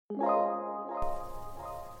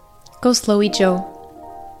Go Slow e Joe,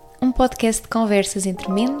 um podcast de conversas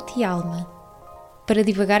entre mente e alma, para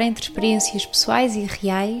divagar entre experiências pessoais e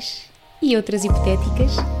reais e outras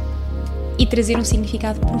hipotéticas e trazer um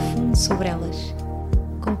significado profundo sobre elas,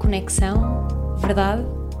 com conexão, verdade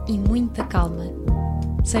e muita calma.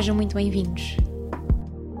 Sejam muito bem-vindos.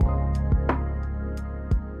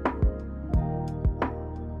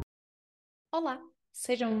 Olá!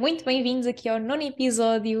 Sejam muito bem-vindos aqui ao 9º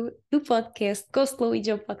episódio do podcast Go Slow e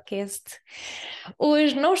Joe Podcast.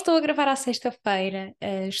 Hoje não estou a gravar à sexta-feira,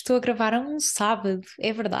 estou a gravar a um sábado,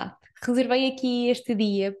 é verdade. Reservei aqui este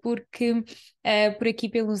dia porque por aqui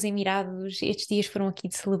pelos Emirados estes dias foram aqui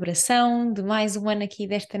de celebração de mais um ano aqui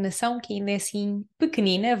desta nação, que ainda é assim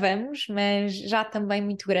pequenina, mas já também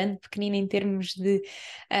muito grande, pequenina em termos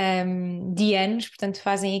de anos, portanto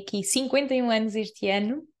fazem aqui 51 anos este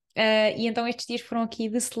ano. E então estes dias foram aqui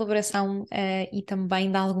de celebração e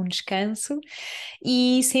também de algum descanso,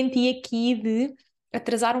 e senti aqui de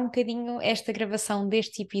atrasar um bocadinho esta gravação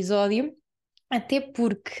deste episódio, até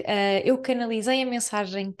porque eu canalizei a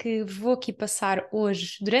mensagem que vou aqui passar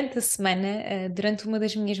hoje durante a semana, durante uma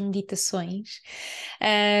das minhas meditações,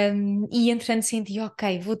 e entretanto senti,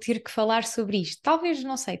 ok, vou ter que falar sobre isto, talvez,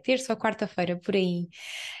 não sei, terça ou quarta-feira, por aí.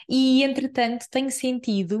 E entretanto tenho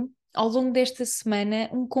sentido ao longo desta semana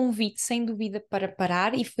um convite sem dúvida para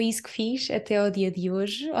parar, e foi isso que fiz até ao dia de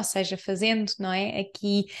hoje, ou seja, fazendo, não é,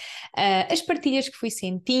 aqui as partilhas que fui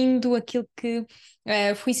sentindo, aquilo que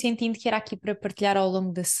fui sentindo que era aqui para partilhar ao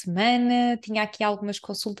longo da semana. Tinha aqui algumas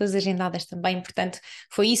consultas agendadas também, portanto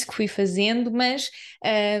foi isso que fui fazendo, mas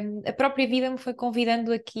a própria vida me foi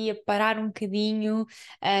convidando aqui a parar um bocadinho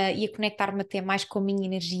e a conectar-me até mais com a minha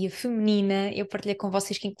energia feminina. Eu partilhei com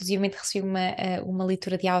vocês que inclusivamente recebi uma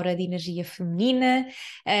leitura de aura de energia feminina,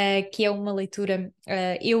 que é uma leitura,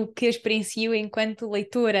 eu que a experiencio enquanto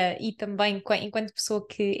leitora e também enquanto pessoa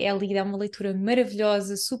que é lida, é uma leitura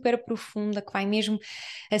maravilhosa, super profunda, que vai mesmo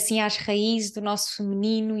assim às raízes do nosso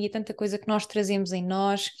feminino e a tanta coisa que nós trazemos em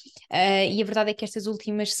nós, e a verdade é que estas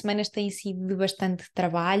últimas semanas têm sido de bastante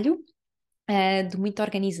trabalho, de muita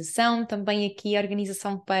organização, também aqui a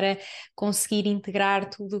organização para conseguir integrar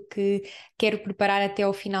tudo o que quero preparar até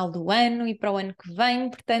ao final do ano e para o ano que vem,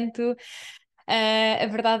 portanto. A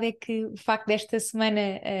verdade é que o facto desta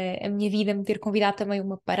semana a minha vida me ter convidado também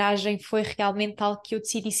uma paragem foi realmente algo que eu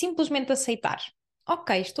decidi simplesmente aceitar.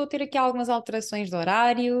 Ok, estou a ter aqui algumas alterações de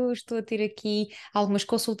horário, estou a ter aqui algumas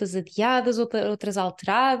consultas adiadas, outras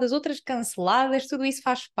alteradas, outras canceladas, tudo isso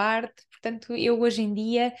faz parte. Portanto, eu hoje em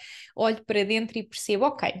dia olho para dentro e percebo,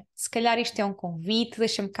 ok, se calhar isto é um convite,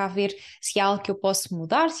 deixa-me cá ver se há algo que eu posso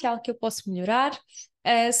mudar, se há algo que eu posso melhorar.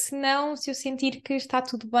 Se não, se eu sentir que está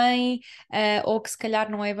tudo bem, ou que se calhar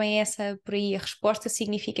não é bem essa por aí a resposta,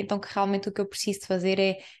 significa então que realmente o que eu preciso de fazer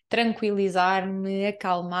é tranquilizar-me,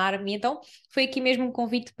 acalmar-me. Então foi aqui mesmo um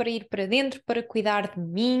convite para ir para dentro, para cuidar de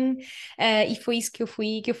mim, e foi isso que eu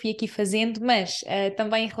fui aqui fazendo. Mas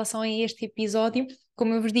também em relação a este episódio,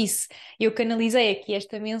 como eu vos disse, eu canalizei aqui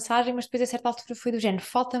esta mensagem, mas depois a certa altura foi do género,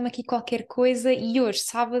 falta-me aqui qualquer coisa, e hoje,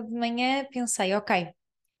 sábado de manhã, pensei, ok,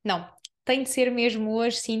 não, tem de ser mesmo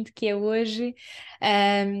hoje, sinto que é hoje,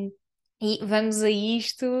 um, e vamos a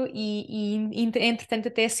isto, entretanto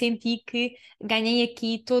até senti que ganhei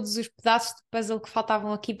aqui todos os pedaços de puzzle que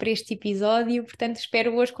faltavam aqui para este episódio, portanto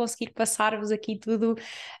espero hoje conseguir passar-vos aqui tudo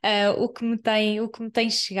o que me tem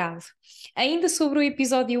chegado. Ainda sobre o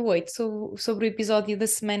episódio 8, sobre o episódio da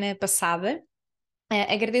semana passada.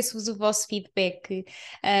 Agradeço-vos o vosso feedback.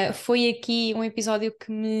 Foi aqui um episódio que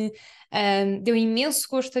me deu imenso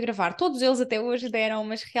gosto a gravar. Todos eles até hoje deram,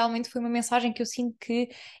 mas realmente foi uma mensagem que eu sinto que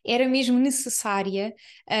era mesmo necessária.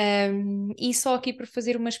 E só aqui para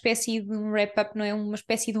fazer uma espécie de um wrap-up, não é? Uma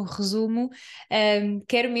espécie de um resumo.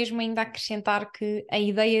 Quero mesmo ainda acrescentar que a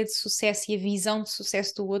ideia de sucesso e a visão de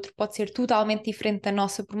sucesso do outro pode ser totalmente diferente da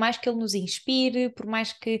nossa, por mais que ele nos inspire, por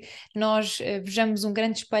mais que nós vejamos um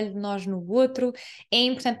grande espelho de nós no outro. É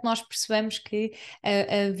importante nós percebamos que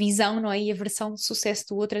a visão, não é, e a versão de sucesso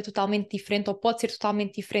do outro é totalmente diferente, ou pode ser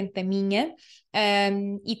totalmente diferente da minha,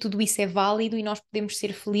 e tudo isso é válido, e nós podemos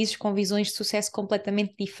ser felizes com visões de sucesso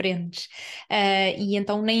completamente diferentes. E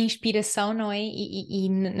então na inspiração, não é, e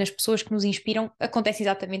nas pessoas que nos inspiram acontece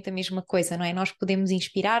exatamente a mesma coisa, não é? Nós podemos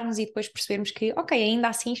inspirar-nos e depois percebermos que, ok, ainda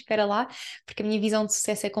assim, espera lá, porque a minha visão de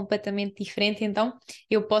sucesso é completamente diferente, então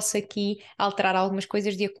eu posso aqui alterar algumas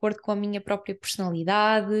coisas de acordo com a minha própria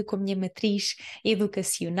personalidade, com a minha matriz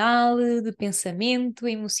educacional, de pensamento,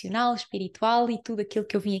 emocional, espiritual e tudo aquilo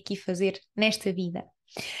que eu vim aqui fazer nesta vida.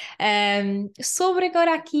 Sobre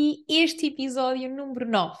agora aqui este episódio número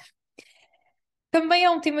 9. Também é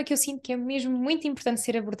um tema que eu sinto que é mesmo muito importante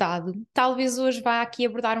ser abordado. Talvez hoje vá aqui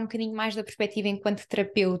abordar um bocadinho mais da perspectiva enquanto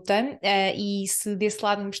terapeuta, e se desse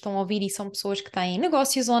lado me estão a ouvir e são pessoas que têm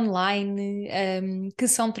negócios online, que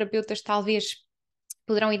são terapeutas, talvez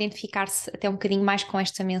poderão identificar-se até um bocadinho mais com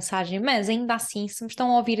esta mensagem, mas ainda assim, se me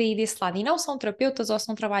estão a ouvir aí desse lado e não são terapeutas ou se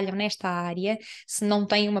não trabalham nesta área, se não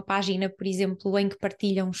têm uma página, por exemplo, em que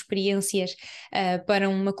partilham experiências para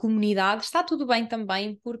uma comunidade, está tudo bem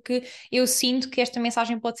também, porque eu sinto que esta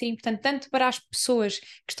mensagem pode ser importante tanto para as pessoas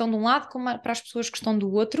que estão de um lado como para as pessoas que estão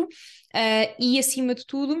do outro, e acima de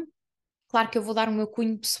tudo. Claro que eu vou dar o meu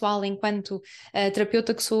cunho pessoal enquanto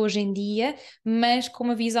terapeuta que sou hoje em dia, mas com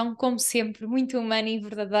uma visão, como sempre, muito humana e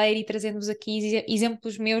verdadeira e trazendo-vos aqui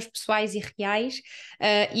exemplos meus pessoais e reais,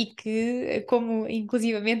 e que, como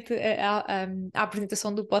inclusivamente a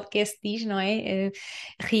apresentação do podcast diz, não é?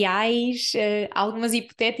 Reais, algumas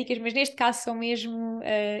hipotéticas, mas neste caso são mesmo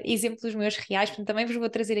exemplos meus reais, portanto também vos vou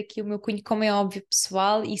trazer aqui o meu cunho, como é óbvio,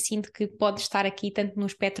 pessoal, e sinto que pode estar aqui tanto no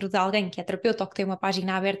espectro de alguém que é terapeuta ou que tem uma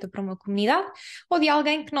página aberta para uma comunidade, ou de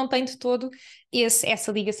alguém que não tem de todo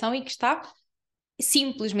essa ligação e que está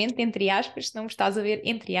simplesmente, entre aspas, se não me estás a ver,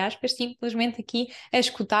 entre aspas, simplesmente aqui a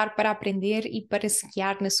escutar para aprender e para se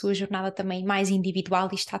guiar na sua jornada também mais individual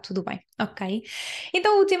e está tudo bem, ok?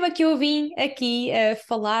 Então o tema que eu vim aqui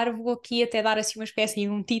falar, vou aqui até dar assim uma espécie de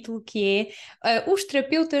um título que é os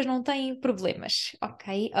terapeutas não têm problemas,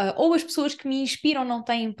 ok? Ou as pessoas que me inspiram não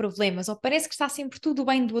têm problemas, ou parece que está sempre tudo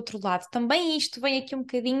bem do outro lado. Também isto vem aqui um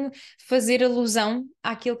bocadinho fazer alusão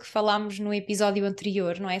àquilo que falámos no episódio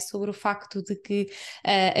anterior, não é? Sobre o facto de que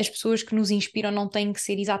as pessoas que nos inspiram não têm que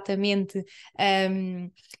ser exatamente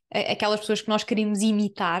aquelas pessoas que nós queremos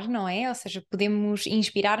imitar, não é? Ou seja, podemos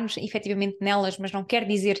inspirar-nos efetivamente nelas, mas não quer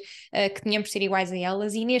dizer que tenhamos de ser iguais a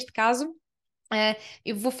elas, e neste caso.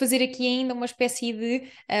 Eu vou fazer aqui ainda uma espécie de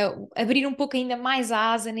abrir um pouco ainda mais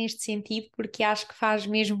a asa neste sentido, porque acho que faz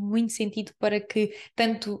mesmo muito sentido para que,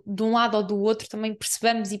 tanto de um lado ou do outro, também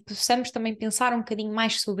percebamos e possamos também pensar um bocadinho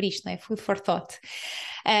mais sobre isto, não é? Food for thought.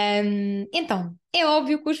 Então, é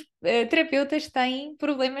óbvio que os terapeutas têm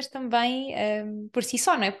problemas também por si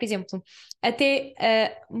só, não é? Por exemplo, até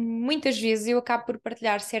muitas vezes eu acabo por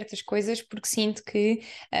partilhar certas coisas porque sinto que,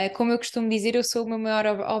 como eu costumo dizer, eu sou o meu maior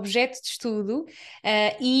objeto de estudo,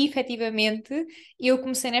 e efetivamente eu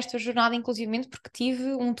comecei nesta jornada inclusivamente porque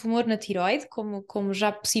tive um tumor na tiroide, como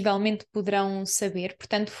já possivelmente poderão saber,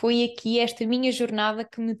 portanto foi aqui esta minha jornada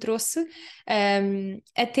que me trouxe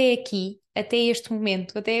até aqui, até este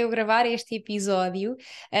momento, até eu gravar este episódio.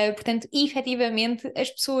 Portanto, efetivamente, as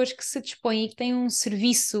pessoas que se dispõem e que têm um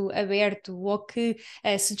serviço aberto ou que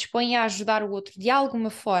se dispõem a ajudar o outro de alguma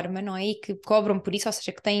forma, não é? E que cobram por isso, ou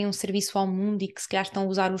seja, que têm um serviço ao mundo e que se calhar estão a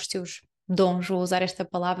usar os seus dons, vou usar esta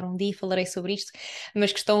palavra um dia, falarei sobre isto,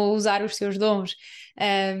 mas que estão a usar os seus dons.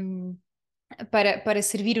 Um, para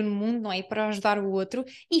servir no mundo, não é? E para ajudar o outro,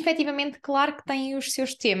 e efetivamente, claro que têm os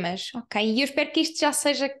seus temas, ok? E eu espero que isto já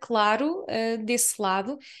seja claro desse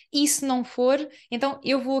lado, e se não for, então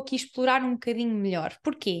eu vou aqui explorar um bocadinho melhor.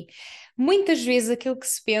 Porquê? Muitas vezes aquilo que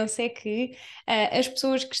se pensa é que as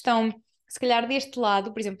pessoas que estão. Se calhar deste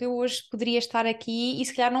lado, por exemplo, eu hoje poderia estar aqui e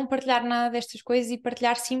se calhar não partilhar nada destas coisas e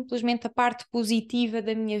partilhar simplesmente a parte positiva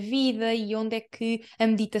da minha vida e onde é que a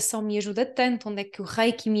meditação me ajuda tanto, onde é que o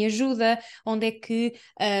Reiki me ajuda, onde é que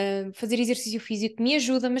fazer exercício físico me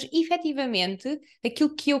ajuda, mas efetivamente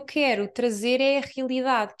aquilo que eu quero trazer é a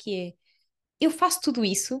realidade, que é eu faço tudo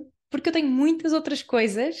isso porque eu tenho muitas outras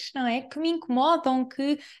coisas, não é? Que me incomodam,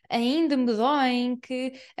 que ainda me doem,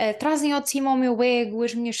 que trazem ao de cima o meu ego,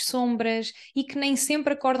 as minhas sombras e que nem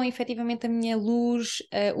sempre acordam efetivamente a minha luz,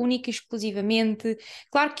 única e exclusivamente.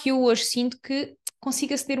 Claro que eu hoje sinto que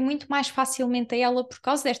consigo aceder muito mais facilmente a ela por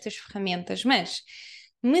causa destas ferramentas, mas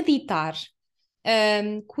meditar,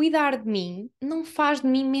 cuidar de mim não faz de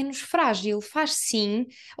mim menos frágil, faz sim,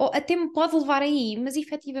 ou até me pode levar aí, mas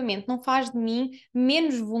efetivamente não faz de mim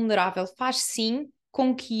menos vulnerável, faz sim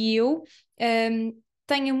com que eu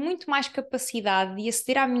tenha muito mais capacidade de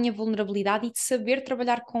aceder à minha vulnerabilidade e de saber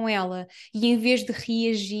trabalhar com ela, e em vez de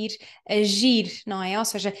reagir, agir, não é? Ou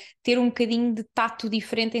seja, ter um bocadinho de tato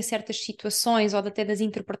diferente em certas situações, ou de até das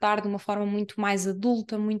interpretar de uma forma muito mais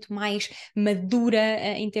adulta, muito mais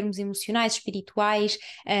madura, em termos emocionais, espirituais,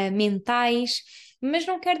 mentais, mas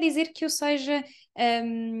não quer dizer que eu seja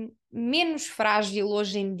menos frágil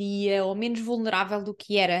hoje em dia ou menos vulnerável do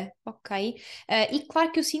que era, ok? E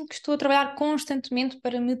claro que eu sinto que estou a trabalhar constantemente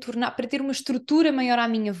para me tornar, para ter uma estrutura maior à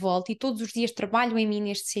minha volta, e todos os dias trabalho em mim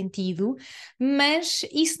neste sentido, mas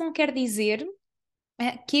isso não quer dizer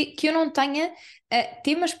que eu não tenha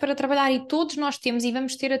temas para trabalhar, e todos nós temos e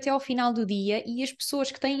vamos ter até ao final do dia, e as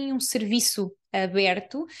pessoas que têm um serviço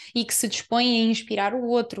aberto e que se dispõe a inspirar o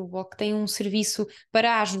outro, ou que tem um serviço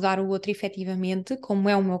para ajudar o outro efetivamente, como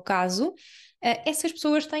é o meu caso. Essas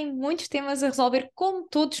pessoas têm muitos temas a resolver, como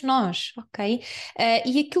todos nós, ok?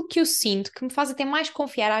 E aquilo que eu sinto, que me faz até mais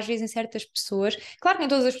confiar às vezes em certas pessoas, claro que nem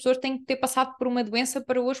todas as pessoas têm que ter passado por uma doença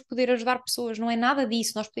para hoje poder ajudar pessoas, não é nada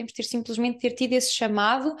disso, nós podemos ter simplesmente ter tido esse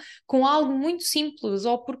chamado com algo muito simples,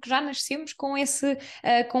 ou porque já nascemos com essa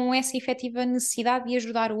efetiva necessidade de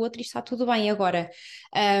ajudar o outro e está tudo bem. Agora,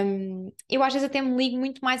 eu às vezes até me ligo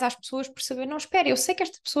muito mais às pessoas por saber, não, espera, eu sei que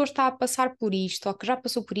esta pessoa está a passar por isto, ou que já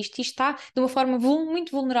passou por isto e está de uma forma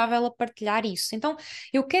muito vulnerável a partilhar isso. Então,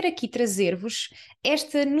 eu quero aqui trazer-vos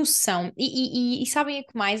esta noção, e sabem o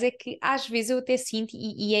que mais? É que às vezes eu até sinto,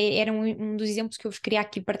 era um dos exemplos que eu vos queria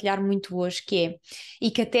aqui partilhar muito hoje, que é,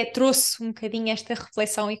 e que até trouxe um bocadinho esta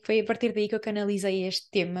reflexão, e que foi a partir daí que eu canalizei este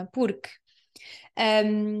tema, porque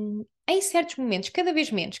em certos momentos, cada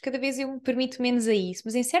vez menos, cada vez eu me permito menos a isso,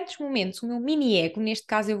 mas em certos momentos o meu mini-ego, neste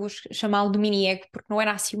caso eu vou chamá-lo de mini-ego porque não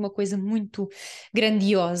era assim uma coisa muito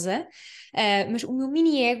grandiosa, mas o meu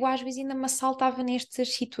mini-ego às vezes ainda me assaltava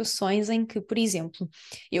nestas situações em que, por exemplo,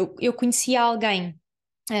 eu conhecia alguém.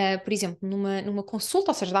 Por exemplo, numa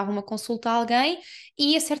consulta, ou seja, dava uma consulta a alguém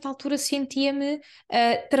e a certa altura sentia-me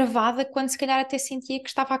travada quando se calhar até sentia que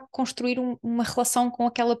estava a construir uma relação com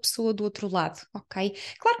aquela pessoa do outro lado, ok?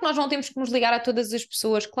 Claro que nós não temos que nos ligar a todas as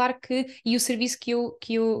pessoas, claro que, e o serviço que eu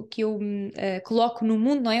coloco no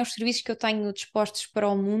mundo, não é? Os serviços que eu tenho dispostos para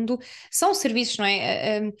o mundo são serviços, não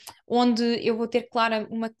é? Onde eu vou ter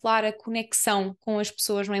uma clara conexão com as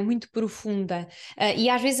pessoas, não é? Muito profunda. E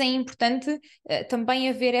às vezes é importante também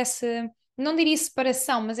haver essa, não diria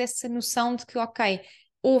separação, mas essa noção de que, ok,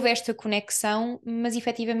 houve esta conexão, mas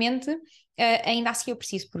efetivamente ainda assim eu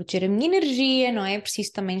preciso proteger a minha energia, não é?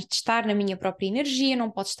 Preciso também de estar na minha própria energia,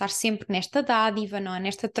 não posso estar sempre nesta dádiva, não é?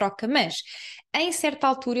 Nesta troca, mas em certa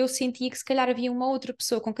altura eu sentia que se calhar havia uma outra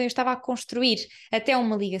pessoa com quem eu estava a construir até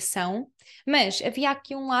uma ligação, mas havia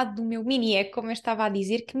aqui um lado do meu mini-ego, como eu estava a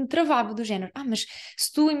dizer, que me travava do género, mas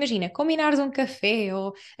se tu, imagina, combinares um café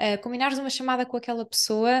ou combinares uma chamada com aquela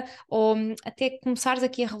pessoa ou até começares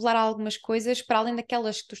aqui a revelar algumas coisas para além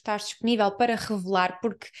daquelas que tu estás disponível para revelar,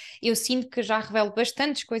 porque eu sinto que já revelo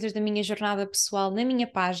bastantes coisas da minha jornada pessoal na minha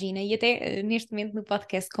página e até neste momento no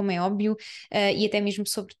podcast, como é óbvio, e até mesmo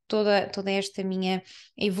sobre toda esta minha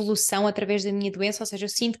evolução através da minha doença, ou seja, eu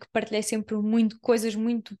sinto que partilhei sempre coisas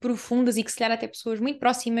muito profundas e que se calhar até pessoas muito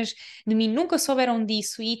próximas de mim nunca souberam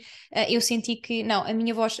disso e eu senti que, não, a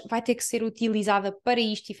minha voz vai ter que ser utilizada para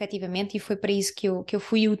isto efetivamente e foi para isso que eu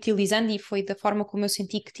fui utilizando e foi da forma como eu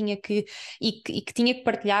senti que tinha que tinha que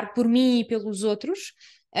partilhar por mim e pelos outros.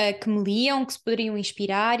 Que me liam, que se poderiam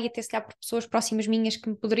inspirar e até se calhar por pessoas próximas minhas que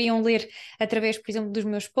me poderiam ler através, por exemplo, dos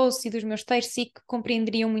meus posts e dos meus textos e que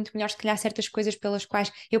compreenderiam muito melhor se calhar certas coisas pelas quais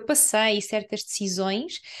eu passei, certas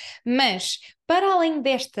decisões, mas para além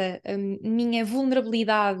desta minha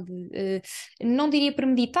vulnerabilidade, não diria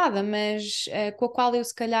premeditada, mas com a qual eu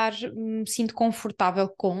se calhar me sinto confortável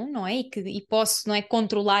com, não é? E posso, não é,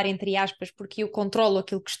 controlar, entre aspas, porque eu controlo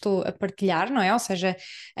aquilo que estou a partilhar, não é? Ou seja,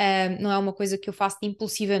 não é uma coisa que eu faço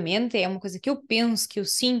impulsivamente, é uma coisa que eu penso, que eu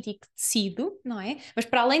sinto e que decido, não é? Mas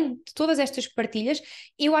para além de todas estas partilhas,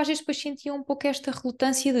 eu às vezes depois sentia um pouco esta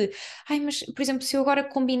relutância de, mas por exemplo, se eu agora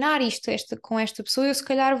combinar com esta pessoa, eu se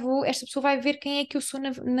calhar esta pessoa vai ver quem é que eu sou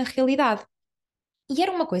na realidade. E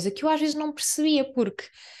era uma coisa que eu às vezes não percebia, porque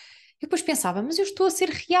eu depois pensava, mas eu estou a ser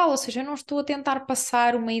real, ou seja, eu não estou a tentar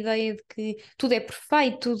passar uma ideia de que tudo é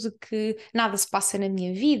perfeito, de que nada se passa na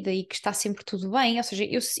minha vida e que está sempre tudo bem. Ou seja,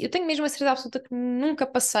 eu tenho mesmo a certeza absoluta que nunca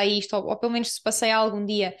passei isto, ou pelo menos se passei algum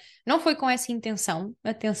dia, não foi com essa intenção,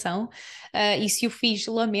 atenção, e se o fiz,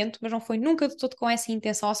 lamento, mas não foi nunca de todo com essa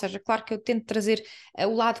intenção. Ou seja, claro que eu tento trazer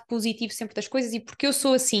o lado positivo sempre das coisas e porque eu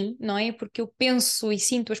sou assim, não é? Porque eu penso e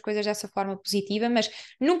sinto as coisas dessa forma positiva, mas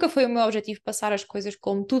nunca foi o meu objetivo passar as coisas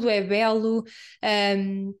como tudo é belo,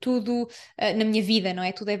 tudo na minha vida, não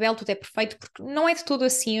é? Tudo é belo, tudo é perfeito, porque não é de todo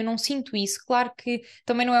assim, eu não sinto isso. Claro que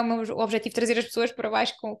também não é o meu objetivo trazer as pessoas para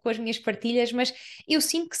baixo com as minhas partilhas, mas eu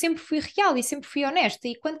sinto que sempre fui real e sempre fui honesta,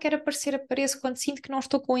 e quando quero aparecer, apareço, quando sinto que não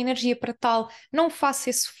estou com energia para tal, não faço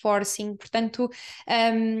esse forcing, portanto,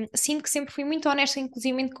 sinto que sempre fui muito honesta,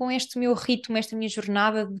 inclusive com este meu ritmo, esta minha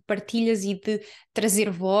jornada de partilhas e de trazer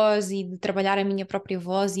voz e de trabalhar a minha própria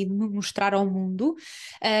voz e de me mostrar ao mundo.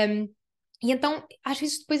 Um, E então, às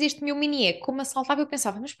vezes, depois este meu mini-ego, como assaltava, eu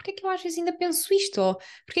pensava, mas porquê é que eu às vezes ainda penso isto? Ou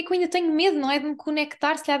porquê é que eu ainda tenho medo, não é? De me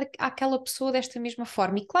conectar, se calhar, àquela pessoa desta mesma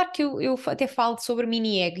forma. E claro que eu até falo sobre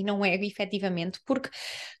mini-ego e não ego, efetivamente, porque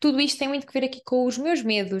tudo isto tem muito que ver aqui com os meus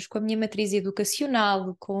medos, com a minha matriz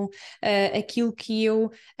educacional, com aquilo que eu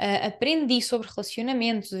aprendi sobre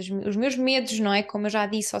relacionamentos, os meus medos, não é? Como eu já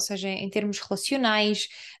disse, ou seja, em termos relacionais,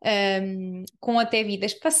 com até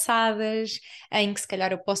vidas passadas em que se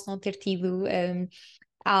calhar eu posso não ter tido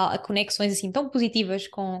há conexões assim tão positivas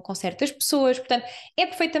com certas pessoas, portanto é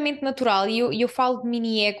perfeitamente natural e eu falo de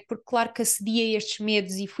mini-ego porque claro que acedi a estes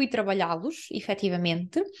medos e fui trabalhá-los,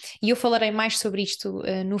 efetivamente, e eu falarei mais sobre isto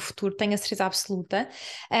no futuro, tenho a certeza absoluta,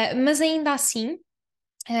 mas ainda assim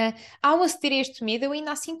Uh, ao aceder a este medo, eu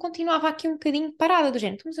ainda assim continuava aqui um bocadinho parada do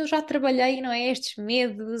género, mas eu já trabalhei, não é? Estes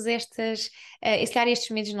medos, se calhar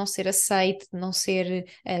estes medos de não ser aceite, de não ser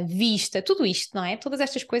vista, tudo isto, não é? Todas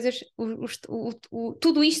estas coisas,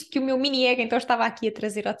 tudo isto que o meu mini-ego então estava aqui a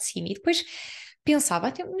trazer ao de cima. E depois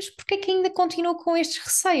pensava, mas porquê é que ainda continuo com estes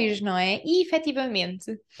receios, não é? E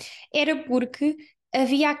efetivamente era porque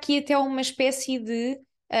havia aqui até uma espécie de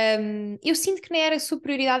eu sinto que nem era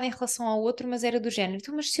superioridade em relação ao outro, mas era do género.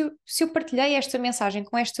 Então, mas se eu partilhei esta mensagem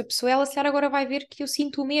com esta pessoa, ela se calhar agora vai ver que eu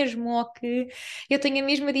sinto o mesmo ou que eu tenho a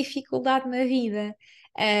mesma dificuldade na vida.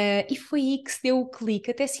 E foi aí que se deu o clique.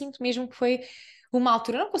 Até sinto mesmo que foi uma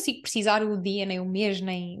altura, não consigo precisar o dia, nem o mês,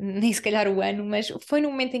 nem se calhar o ano, mas foi no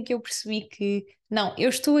momento em que eu percebi que não, eu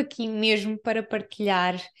estou aqui mesmo para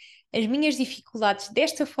partilhar as minhas dificuldades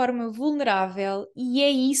desta forma vulnerável e é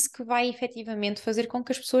isso que vai efetivamente fazer com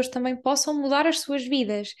que as pessoas também possam mudar as suas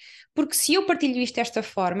vidas. Porque se eu partilho isto desta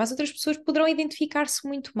forma, as outras pessoas poderão identificar-se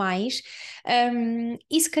muito mais,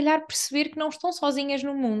 e se calhar perceber que não estão sozinhas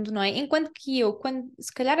no mundo, não é? Enquanto que eu, quando,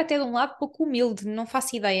 se calhar até de um lado pouco humilde, não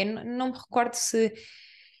faço ideia, não me recordo se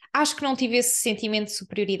acho que não tive esse sentimento de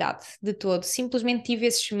superioridade de todo, simplesmente tive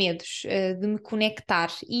esses medos de me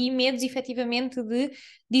conectar e medos efetivamente de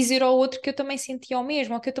dizer ao outro que eu também sentia o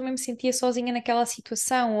mesmo, ou que eu também me sentia sozinha naquela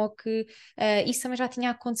situação, ou que isso também já tinha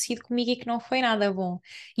acontecido comigo e que não foi nada bom.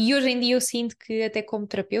 E hoje em dia eu sinto que até como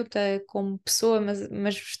terapeuta, como pessoa,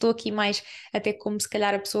 mas estou aqui mais até como se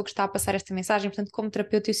calhar a pessoa que está a passar esta mensagem, portanto como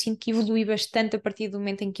terapeuta eu sinto que evolui bastante a partir do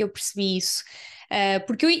momento em que eu percebi isso.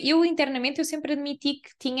 Porque eu internamente eu sempre admiti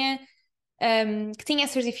que tinha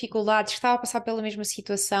essas dificuldades, que estava a passar pela mesma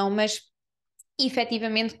situação, mas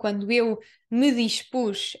efetivamente, quando eu me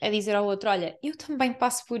dispus a dizer ao outro: Olha, eu também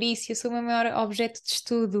passo por isso, eu sou o meu maior objeto de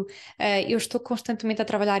estudo, eu estou constantemente a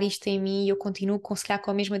trabalhar isto em mim e eu continuo se calhar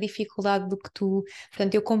com a mesma dificuldade do que tu,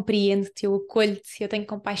 portanto, eu compreendo-te, eu acolho-te, eu tenho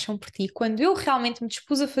compaixão por ti. Quando eu realmente me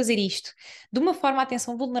dispus a fazer isto de uma forma,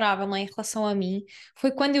 atenção, vulnerável, não é, em relação a mim,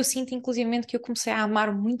 foi quando eu sinto, inclusivamente, que eu comecei a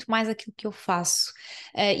amar muito mais aquilo que eu faço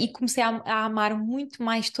e comecei a amar muito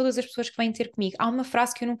mais todas as pessoas que vêm ter comigo. Há uma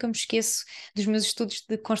frase que eu nunca me esqueço dos meus estudos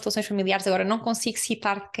de constelações familiares, agora não consigo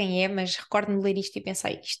citar quem é, mas recordo-me de ler isto e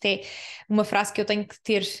pensei, isto é uma frase que eu tenho que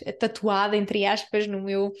ter tatuada, entre aspas, no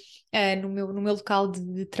meu local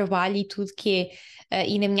de trabalho e tudo, que é,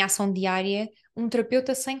 e na minha ação diária, um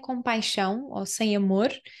terapeuta sem compaixão ou sem amor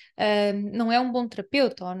não é um bom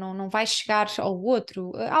terapeuta, ou não vai chegar ao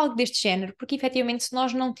outro, algo deste género, porque efetivamente se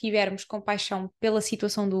nós não tivermos compaixão pela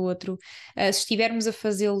situação do outro, se estivermos a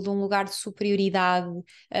fazê-lo de um lugar de superioridade,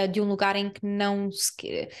 de um lugar em que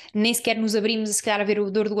nem sequer nos abrimos a se calhar a ver o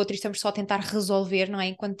dor do outro e estamos só a tentar resolver, não é?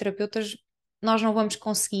 Enquanto terapeutas nós não vamos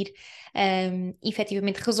conseguir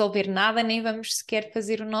efetivamente resolver nada, nem vamos sequer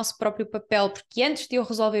fazer o nosso próprio papel, porque antes de eu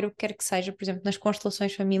resolver o que quer que seja, por exemplo, nas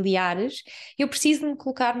constelações familiares, eu preciso de me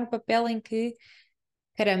colocar no papel em que,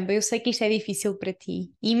 caramba, eu sei que isto é difícil para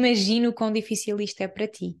ti, imagino quão difícil isto é para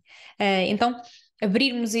ti. Então,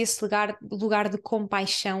 abrirmos esse lugar de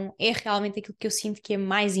compaixão é realmente aquilo que eu sinto que é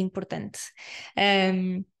mais importante.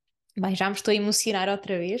 Bem, já me estou a emocionar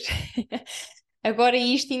outra vez. Agora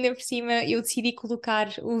isto ainda por cima eu decidi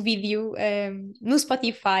colocar o vídeo no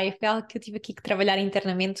Spotify, foi algo que eu tive aqui que trabalhar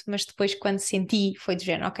internamente, mas depois quando senti foi do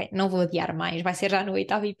género, ok, não vou adiar mais, vai ser já no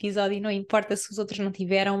 8º episódio e não importa se os outros não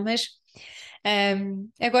tiveram, mas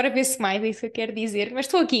agora vê-se mais, é isso que eu quero dizer, mas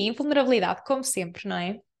estou aqui em vulnerabilidade, como sempre, não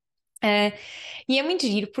é? Uh, e é muito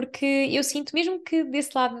giro porque eu sinto mesmo que desse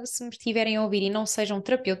lado, se me estiverem a ouvir e não sejam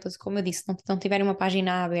terapeutas, como eu disse, não tiverem uma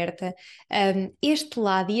página aberta, este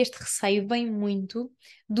lado e este receio vem muito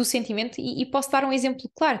do sentimento, e posso dar um exemplo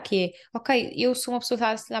claro que é, ok, eu sou uma pessoa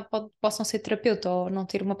que se calhar possam ser terapeuta ou não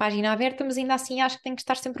ter uma página aberta, mas ainda assim acho que tenho que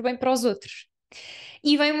estar sempre bem para os outros.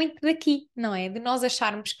 E vem muito daqui, não é? De nós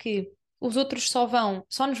acharmos que os outros só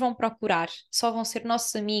nos vão procurar, só vão ser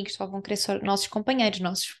nossos amigos, só vão querer ser nossos companheiros,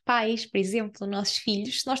 nossos pais, por exemplo, nossos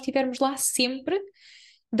filhos, se nós estivermos lá sempre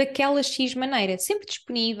daquela X maneira, sempre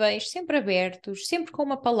disponíveis, sempre abertos, sempre com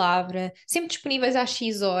uma palavra, sempre disponíveis às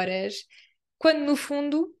X horas, quando no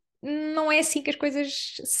fundo não é assim que as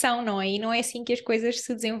coisas são, não é? E não é assim que as coisas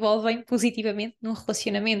se desenvolvem positivamente num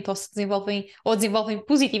relacionamento, ou se desenvolvem, ou desenvolvem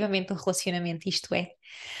positivamente um relacionamento, isto é.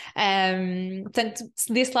 Portanto,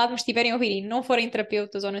 se desse lado me estiverem a ouvir e não forem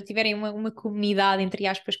terapeutas ou não tiverem uma comunidade, entre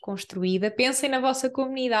aspas, construída, pensem na vossa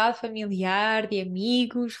comunidade familiar, de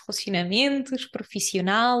amigos, relacionamentos,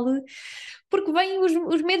 profissional, porque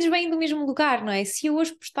os medos vêm do mesmo lugar, não é? Se eu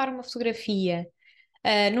hoje postar uma fotografia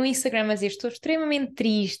no Instagram a dizer estou extremamente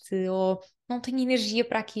triste ou não tenho energia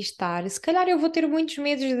para aqui estar, se calhar eu vou ter muitos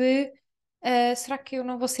medos de será que eu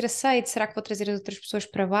não vou ser aceito? Será que vou trazer as outras pessoas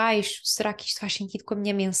para baixo? Será que isto faz sentido com a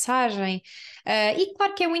minha mensagem? E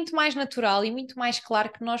claro que é muito mais natural e muito mais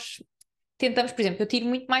claro que nós tentamos, por exemplo, eu tiro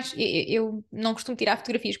muito mais, eu não costumo tirar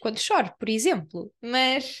fotografias quando choro, por exemplo,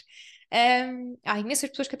 mas há imensas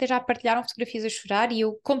pessoas que até já partilharam fotografias a chorar e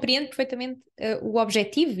eu compreendo perfeitamente o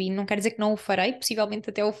objetivo e não quero dizer que não o farei, possivelmente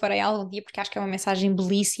até o farei algum dia porque acho que é uma mensagem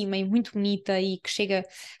belíssima e muito bonita e que chega,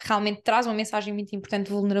 realmente traz uma mensagem muito importante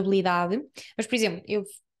de vulnerabilidade, mas por exemplo, eu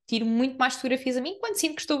tiro muito mais fotografias a mim quando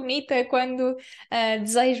sinto que estou bonita, quando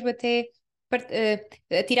desejo até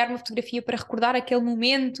tirar uma fotografia para recordar aquele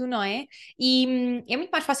momento, não é? E é muito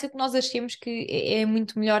mais fácil que nós achemos que é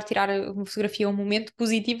muito melhor tirar uma fotografia a um momento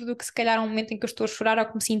positivo do que se calhar a um momento em que eu estou a chorar ou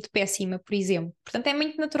que me sinto péssima, por exemplo. Portanto, é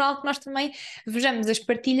muito natural que nós também vejamos as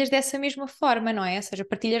partilhas dessa mesma forma, não é? Ou seja,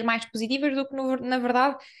 partilhas mais positivas do que, na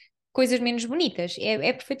verdade, coisas menos bonitas.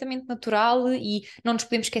 É perfeitamente natural e não nos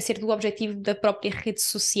podemos esquecer do objetivo da própria rede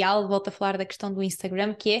social. Volto a falar da questão do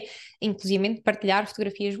Instagram, que é, inclusivamente, partilhar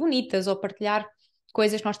fotografias bonitas ou partilhar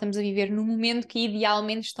coisas que nós estamos a viver no momento que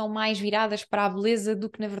idealmente estão mais viradas para a beleza do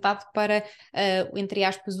que, na verdade, para, entre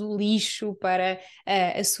aspas, o lixo, para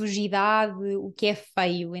a sujidade, o que é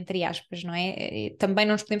feio, entre aspas, não é? Também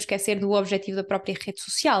não nos podemos esquecer do objetivo da própria rede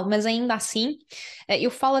social, mas ainda assim, eu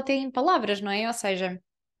falo até em palavras, não é? Ou seja,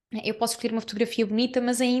 eu posso escolher uma fotografia bonita,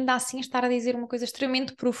 mas ainda assim estar a dizer uma coisa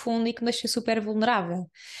extremamente profunda e que me deixa super vulnerável.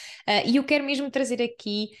 E eu quero mesmo trazer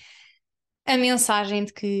aqui a mensagem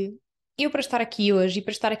de que eu, para estar aqui hoje e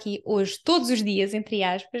para estar aqui hoje todos os dias, entre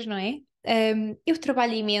aspas, não é? Eu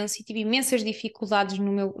trabalho imenso e tive imensas dificuldades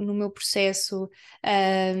no meu processo,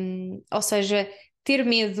 ou seja, ter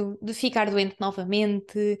medo de ficar doente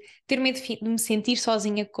novamente, ter medo de me sentir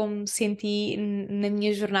sozinha como me senti na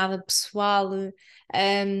minha jornada pessoal,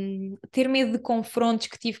 ter medo de confrontos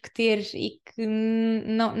que tive que ter e que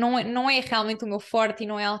não é realmente o meu forte e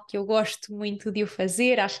não é algo que eu gosto muito de o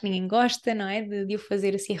fazer, acho que ninguém gosta, não é? De o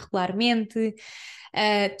fazer assim regularmente.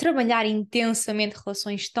 Trabalhar intensamente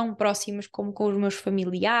relações tão próximas como com os meus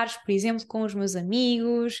familiares, por exemplo, com os meus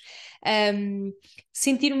amigos,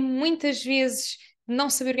 sentir-me muitas vezes não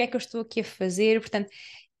saber o que é que eu estou aqui a fazer, portanto,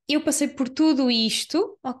 eu passei por tudo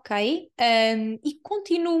isto, ok? E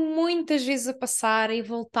continuo muitas vezes a passar e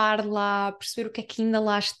voltar lá, perceber o que é que ainda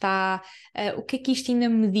lá está, o que é que isto ainda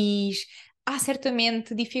me diz. Há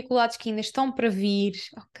certamente dificuldades que ainda estão para vir,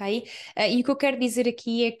 ok? E o que eu quero dizer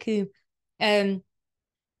aqui é que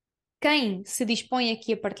quem se dispõe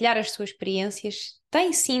aqui a partilhar as suas experiências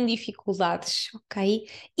tem sim dificuldades, ok?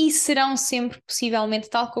 E serão sempre, possivelmente,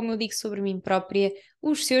 tal como eu digo sobre mim própria,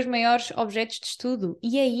 os seus maiores objetos de estudo.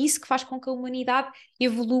 E é isso que faz com que a humanidade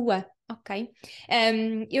evolua, ok?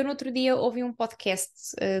 Eu no outro dia ouvi um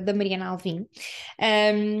podcast da Mariana Alvim,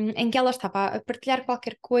 em que ela estava a partilhar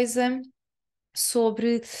qualquer coisa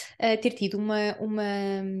sobre ter tido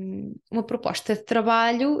uma proposta de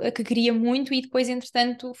trabalho que queria muito e depois,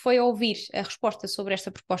 entretanto, foi ouvir a resposta sobre esta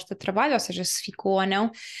proposta de trabalho, ou seja, se ficou ou não,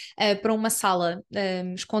 para uma sala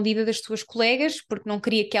escondida das suas colegas, porque não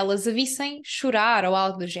queria que elas a vissem chorar ou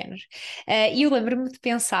algo do género. E eu lembro-me de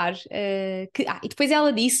pensar que... e depois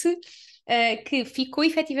ela disse... que ficou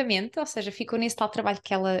efetivamente, ou seja, ficou nesse tal trabalho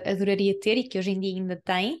que ela adoraria ter e que hoje em dia ainda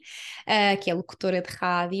tem, que é locutora de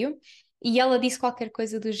rádio, e ela disse qualquer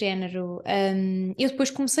coisa do género. Eu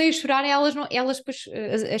depois comecei a chorar, e elas, não, elas depois,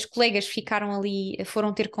 as colegas ficaram ali,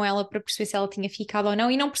 foram ter com ela para perceber se ela tinha ficado ou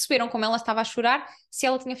não, e não perceberam como ela estava a chorar, se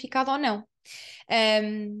ela tinha ficado ou não.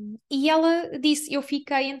 E ela disse, eu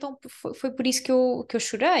fiquei, então foi por isso que eu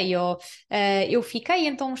chorei, ou eu fiquei,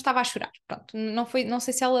 então estava a chorar. Pronto, não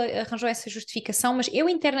sei se ela arranjou essa justificação, mas eu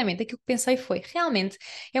internamente aquilo que pensei foi, realmente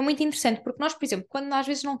é muito interessante, porque nós, por exemplo, quando às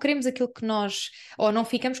vezes não queremos aquilo que nós, ou não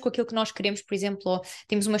ficamos com aquilo que nós queremos, por exemplo, ou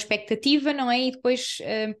temos uma expectativa, não é? E depois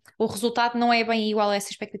o resultado não é bem igual a essa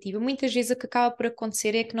expectativa. Muitas vezes o que acaba por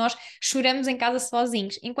acontecer é que nós choramos em casa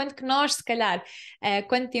sozinhos, enquanto que nós, se calhar,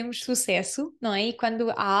 quando temos sucesso, não é? E quando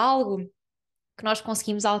há algo que nós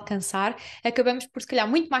conseguimos alcançar, acabamos por, se calhar,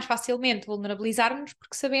 muito mais facilmente vulnerabilizar-nos,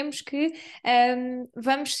 porque sabemos que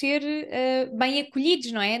vamos ser bem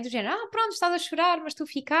acolhidos, não é? Do género, pronto, estás a chorar, mas tu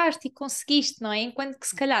ficaste e conseguiste, não é? Enquanto que,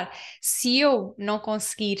 se calhar, se eu não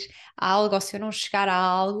conseguir algo, ou se eu não chegar a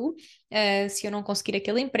algo, se eu não conseguir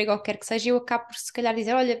aquele emprego ou o que quer que seja, eu acabo por, se calhar,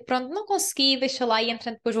 dizer, olha, pronto, não consegui, deixa lá, e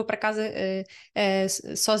entretanto depois vou para casa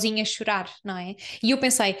sozinha chorar, não é? E eu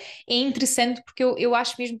pensei, é interessante porque eu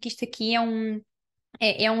acho mesmo que isto aqui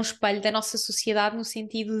é um espelho da nossa sociedade no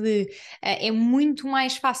sentido de é muito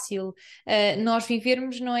mais fácil nós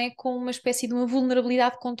vivermos, não é, com uma espécie de uma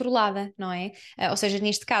vulnerabilidade controlada, não é? Ou seja,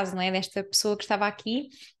 neste caso, não é, desta pessoa que estava aqui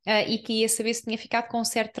e que ia saber se tinha ficado com um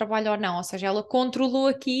certo trabalho ou não, ou seja, ela controlou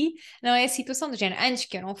aqui, não é, a situação do género, antes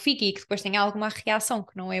que eu não fique e que depois tenha alguma reação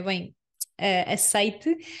que não é bem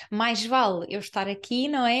aceite, mais vale eu estar aqui,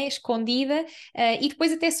 não é? Escondida, e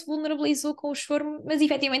depois até se vulnerabilizou com o choro, mas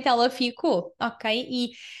efetivamente ela ficou, ok? E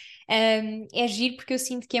é giro porque eu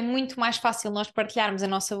sinto que é muito mais fácil nós partilharmos a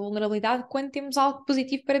nossa vulnerabilidade quando temos algo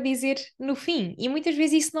positivo para dizer no fim, e muitas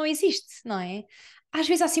vezes isso não existe, não é? Às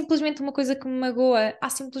vezes há simplesmente uma coisa que me magoa, há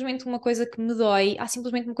simplesmente uma coisa que me dói, há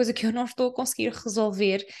simplesmente uma coisa que eu não estou a conseguir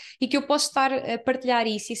resolver e que eu posso estar a partilhar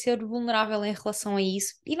isso e ser vulnerável em relação a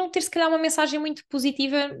isso e não ter se calhar uma mensagem muito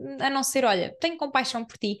positiva a não ser, olha, tenho compaixão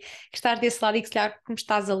por ti, que estás desse lado e que se calhar que me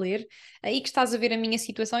estás a ler e que estás a ver a minha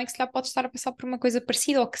situação e que se calhar podes estar a passar por uma coisa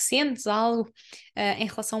parecida ou que sentes algo em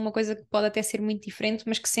relação a uma coisa que pode até ser muito diferente,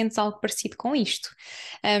 mas que sentes algo parecido com isto.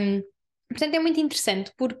 Um, Portanto, é muito interessante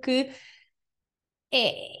porque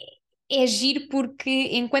é, é giro porque,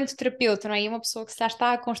 enquanto terapeuta, não é? E uma pessoa que se já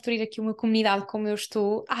está a construir aqui uma comunidade como eu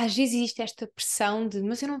estou, às vezes existe esta pressão de,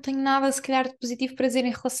 mas eu não tenho nada, se calhar, de positivo para dizer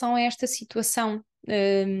em relação a esta situação.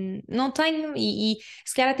 Não tenho, e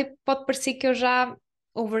se calhar até pode parecer que eu já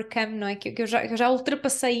overcome, não é? Que eu já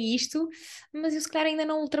ultrapassei isto, mas eu se calhar ainda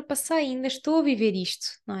não ultrapassei, ainda estou a viver isto,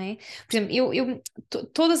 não é? Por exemplo,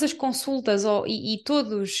 todas as consultas e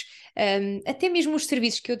todos até mesmo os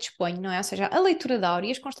serviços que eu disponho, não é? Ou seja, a leitura de áudio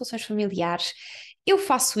e as constelações familiares, eu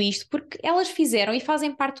faço isto porque elas fizeram e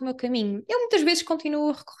fazem parte do meu caminho. Eu muitas vezes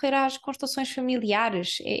continuo a recorrer às constelações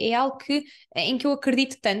familiares, é algo em que eu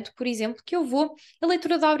acredito tanto, por exemplo, que eu vou, a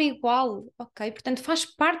leitura de áudio é igual, ok? Portanto, faz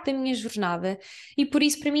parte da minha jornada e por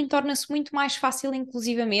isso para mim torna-se muito mais fácil,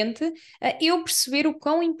 inclusivamente, eu perceber o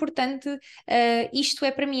quão importante isto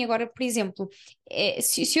é para mim. Agora, por exemplo,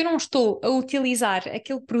 se eu não estou a utilizar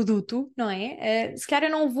aquele produto, não é? Se calhar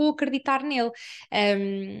eu não vou acreditar nele.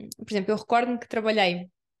 Por exemplo, eu recordo-me que trabalhei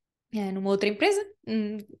numa outra empresa,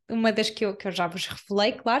 uma das que eu já vos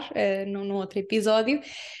revelei, claro, num outro episódio,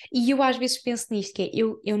 e eu às vezes penso nisto, que é,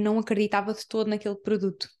 eu não acreditava de todo naquele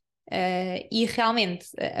produto. E realmente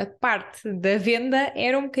a parte da venda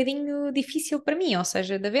era um bocadinho difícil para mim, ou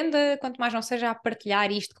seja, da venda, quanto mais não seja a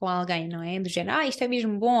partilhar isto com alguém, não é? Do género, isto é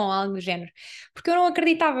mesmo bom ou algo do género, porque eu não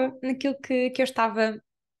acreditava naquilo que eu estava,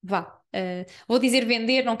 vou dizer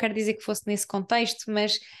vender, não quero dizer que fosse nesse contexto,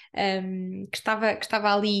 mas que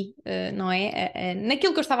estava ali, não é?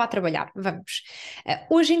 Naquilo que eu estava a trabalhar, vamos.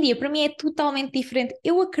 Hoje em dia, para mim é totalmente diferente.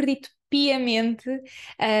 Eu acredito piamente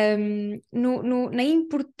na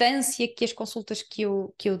importância que as consultas que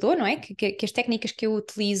eu dou, não é? Que as técnicas que eu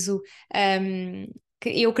utilizo. Que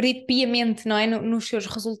eu acredito piamente, não é, nos seus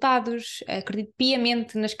resultados, acredito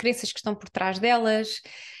piamente nas crenças que estão por trás delas,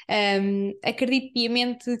 acredito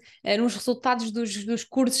piamente nos resultados dos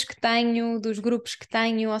cursos que tenho, dos grupos que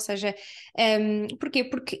tenho, ou seja, porquê?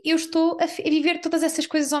 Porque eu estou a viver todas essas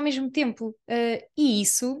coisas ao mesmo tempo, e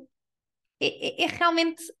isso é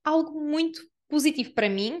realmente algo muito positivo para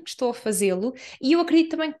mim, que estou a fazê-lo, e eu acredito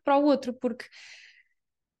também que para o outro, porque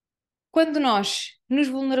quando nós nos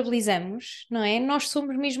vulnerabilizamos, não é? Nós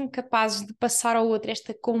somos mesmo capazes de passar ao outro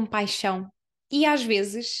esta compaixão. E às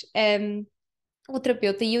vezes, o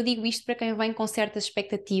terapeuta, e eu digo isto para quem vem com certas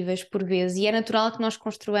expectativas por vezes, e é natural que nós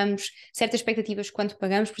construamos certas expectativas quando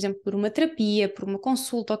pagamos, por exemplo, por uma terapia, por uma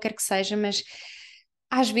consulta, ou quer que seja, mas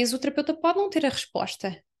às vezes o terapeuta pode não ter a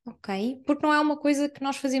resposta. ok? Porque não é uma coisa que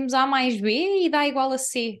nós fazemos A mais B e dá igual a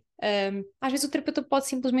C. Às vezes o terapeuta pode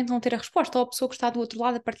simplesmente não ter a resposta, ou a pessoa que está do outro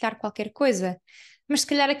lado a partilhar qualquer coisa. Mas se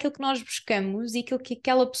calhar aquilo que nós buscamos e aquilo que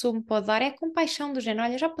aquela pessoa me pode dar é a compaixão do género,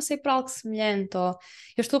 olha, já passei por algo semelhante, ou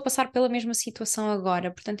eu estou a passar pela mesma situação agora,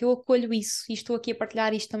 portanto eu acolho isso e estou aqui a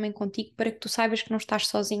partilhar isto também contigo para que tu saibas que não estás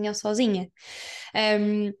sozinha ou sozinha.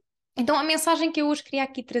 Um, então, a mensagem que eu hoje queria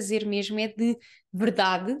aqui trazer mesmo é de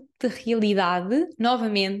verdade, de realidade,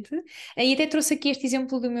 novamente, e até trouxe aqui este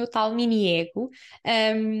exemplo do meu tal mini-ego,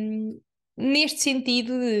 neste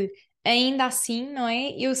sentido de, ainda assim, não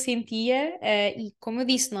é? Eu sentia, e como eu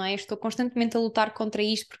disse, não é? Estou constantemente a lutar contra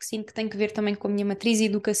isto porque sinto que tem que ver também com a minha matriz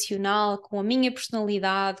educacional, com a minha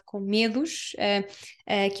personalidade, com medos,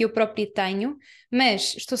 que eu própria tenho,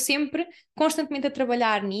 mas estou sempre constantemente a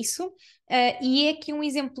trabalhar nisso. E é aqui um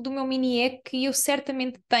exemplo do meu mini-ego que eu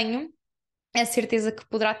certamente tenho a certeza que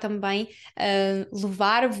poderá também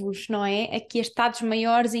levar-vos, não é, aqui a estados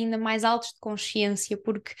maiores e ainda mais altos de consciência,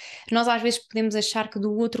 porque nós às vezes podemos achar que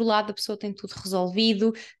do outro lado a pessoa tem tudo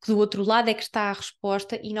resolvido, que do outro lado é que está a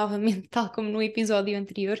resposta, e novamente, tal como no episódio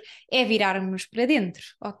anterior, é virarmos-nos para dentro,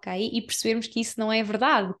 ok? E percebermos que isso não é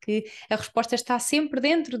verdade, que a resposta está sempre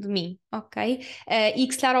dentro de mim, ok? E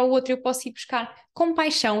que se calhar ao outro eu posso ir buscar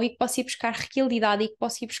compaixão e que posso ir buscar realidade e que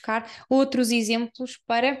posso ir buscar outros exemplos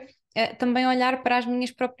para também olhar para as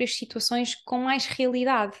minhas próprias situações com mais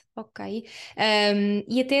realidade, ok?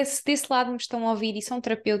 E até se desse lado me estão a ouvir e são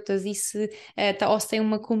terapeutas e se, ou se têm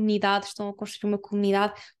uma comunidade, estão a construir uma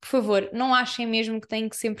comunidade, por favor, não achem mesmo que têm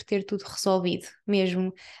que sempre ter tudo resolvido,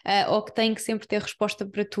 mesmo, ou que têm que sempre ter resposta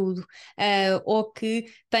para tudo, ou que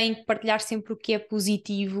têm que partilhar sempre o que é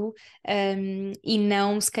positivo, e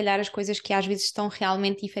não, se calhar, as coisas que às vezes estão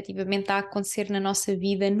realmente, efetivamente, a acontecer na nossa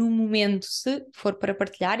vida no momento, se for para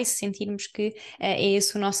partilhar e se sentirmos que é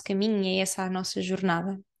esse o nosso caminho, é essa a nossa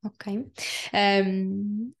jornada, ok?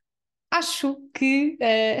 Acho que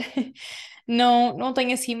não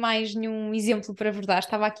tenho assim mais nenhum exemplo para vos dar.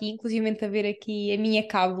 Estava aqui, inclusivamente, a ver aqui a minha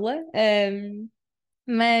cábula,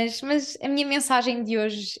 mas a minha mensagem de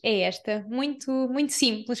hoje é esta, muito, muito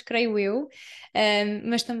simples, creio eu,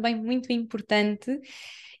 mas também muito importante,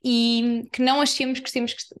 e que não achemos que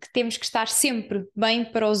temos que estar sempre bem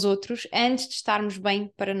para os outros antes de estarmos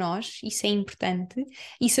bem para nós, isso é importante,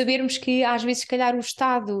 e sabermos que às vezes, se calhar, o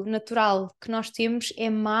estado natural que nós temos é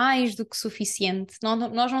mais do que suficiente.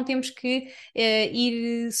 Nós não temos que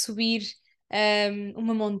ir subir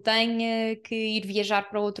uma montanha, que ir viajar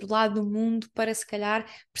para o outro lado do mundo para se calhar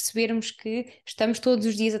percebermos que estamos todos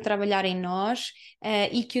os dias a trabalhar em nós,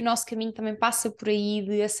 e que o nosso caminho também passa por aí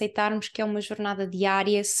de aceitarmos que é uma jornada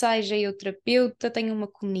diária, seja eu terapeuta, tenho uma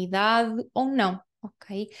comunidade ou não.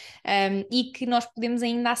 Ok? E que nós podemos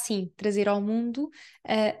ainda assim trazer ao mundo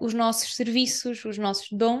os nossos serviços, os nossos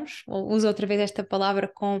dons, ou uso outra vez esta palavra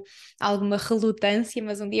com alguma relutância,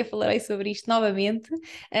 mas um dia falarei sobre isto novamente,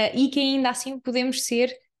 e que ainda assim podemos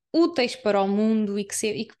ser úteis para o mundo e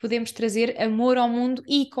que podemos trazer amor ao mundo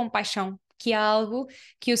e compaixão, que é algo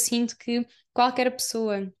que eu sinto que qualquer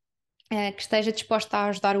pessoa que esteja disposta a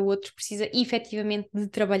ajudar o outro precisa efetivamente de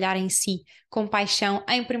trabalhar em si, compaixão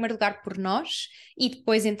em primeiro lugar por nós e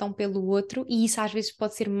depois então pelo outro, e isso às vezes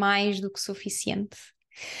pode ser mais do que suficiente.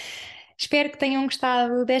 Espero que tenham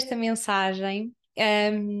gostado desta mensagem,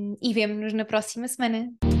 e vemo-nos na próxima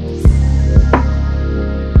semana.